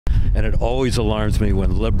And it always alarms me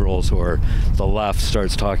when liberals or the left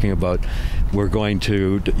starts talking about we're going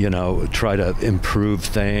to, try to improve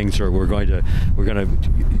things, or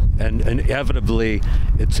and inevitably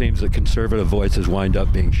it seems that conservative voices wind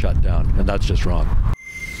up being shut down, and that's just wrong.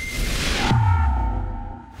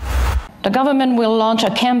 The government will launch a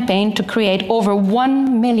campaign to create over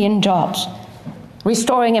 1 million jobs,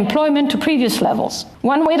 restoring employment to previous levels.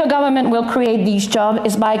 One way the government will create these jobs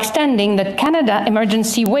is by extending the Canada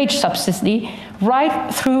Emergency Wage Subsidy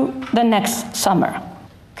right through the next summer.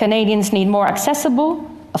 Canadians need more accessible,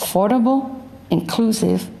 affordable,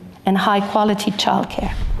 inclusive, and high-quality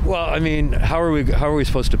childcare. Well, I mean, how are we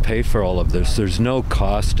supposed to pay for all of this? There's no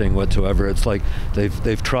costing whatsoever. It's like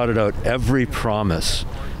they've trotted out every promise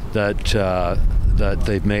that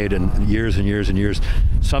they've made in years and years and years.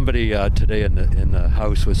 Somebody today in the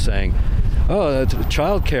House was saying, "Oh, that's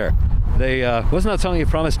childcare. Wasn't that something you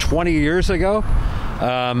promised 20 years ago?"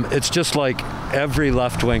 It's just like every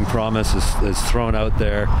left-wing promise is thrown out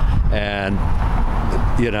there, and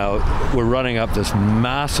we're running up this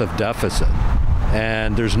massive deficit,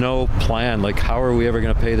 and there's no plan. Like, how are we ever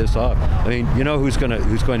going to pay this off? I mean, who's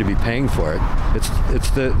going to be paying for it? It's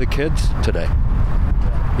the kids today.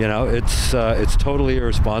 It's totally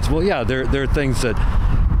irresponsible. Yeah, there are things that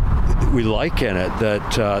we like in it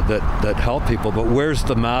that help people, but where's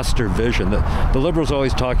the master vision? The Liberals are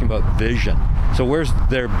always talking about vision. So where's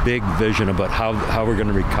their big vision about how we're going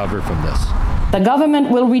to recover from this? The government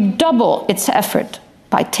will redouble its effort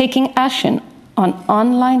by taking action on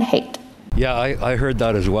online hate. Yeah, I heard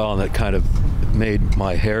that as well, and it kind of made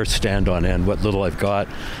my hair stand on end, what little I've got.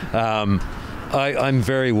 I'm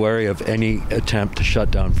very wary of any attempt to shut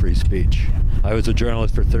down free speech. I was a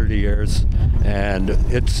journalist for 30 years, and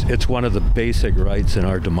it's one of the basic rights in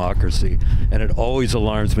our democracy. And it always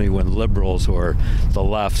alarms me when liberals or the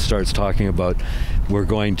left starts talking about we're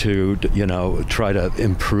going to, try to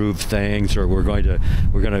improve things, or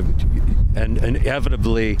and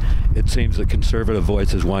inevitably it seems that conservative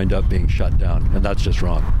voices wind up being shut down, and that's just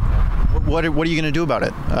wrong. What are you going to do about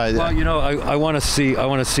it? Well, I want to see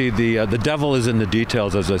the devil is in the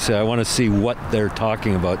details, as I say. I want to see what they're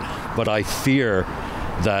talking about, but I fear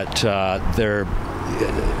that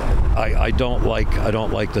I don't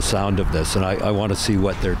like the sound of this, and I want to see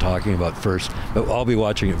what they're talking about first. But I'll be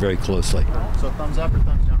watching it very closely. So thumbs up or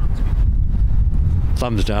thumbs down on the speech?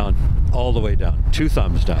 Thumbs down, all the way down. 2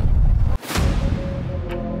 thumbs down.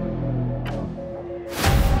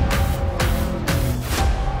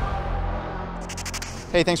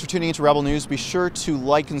 Hey, thanks for tuning into Rebel News. Be sure to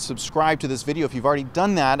like and subscribe to this video. If you've already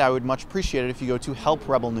done that, I would much appreciate it if you go to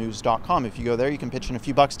helprebelnews.com. If you go there, you can pitch in a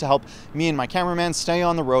few bucks to help me and my cameraman stay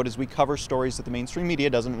on the road as we cover stories that the mainstream media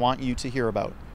doesn't want you to hear about.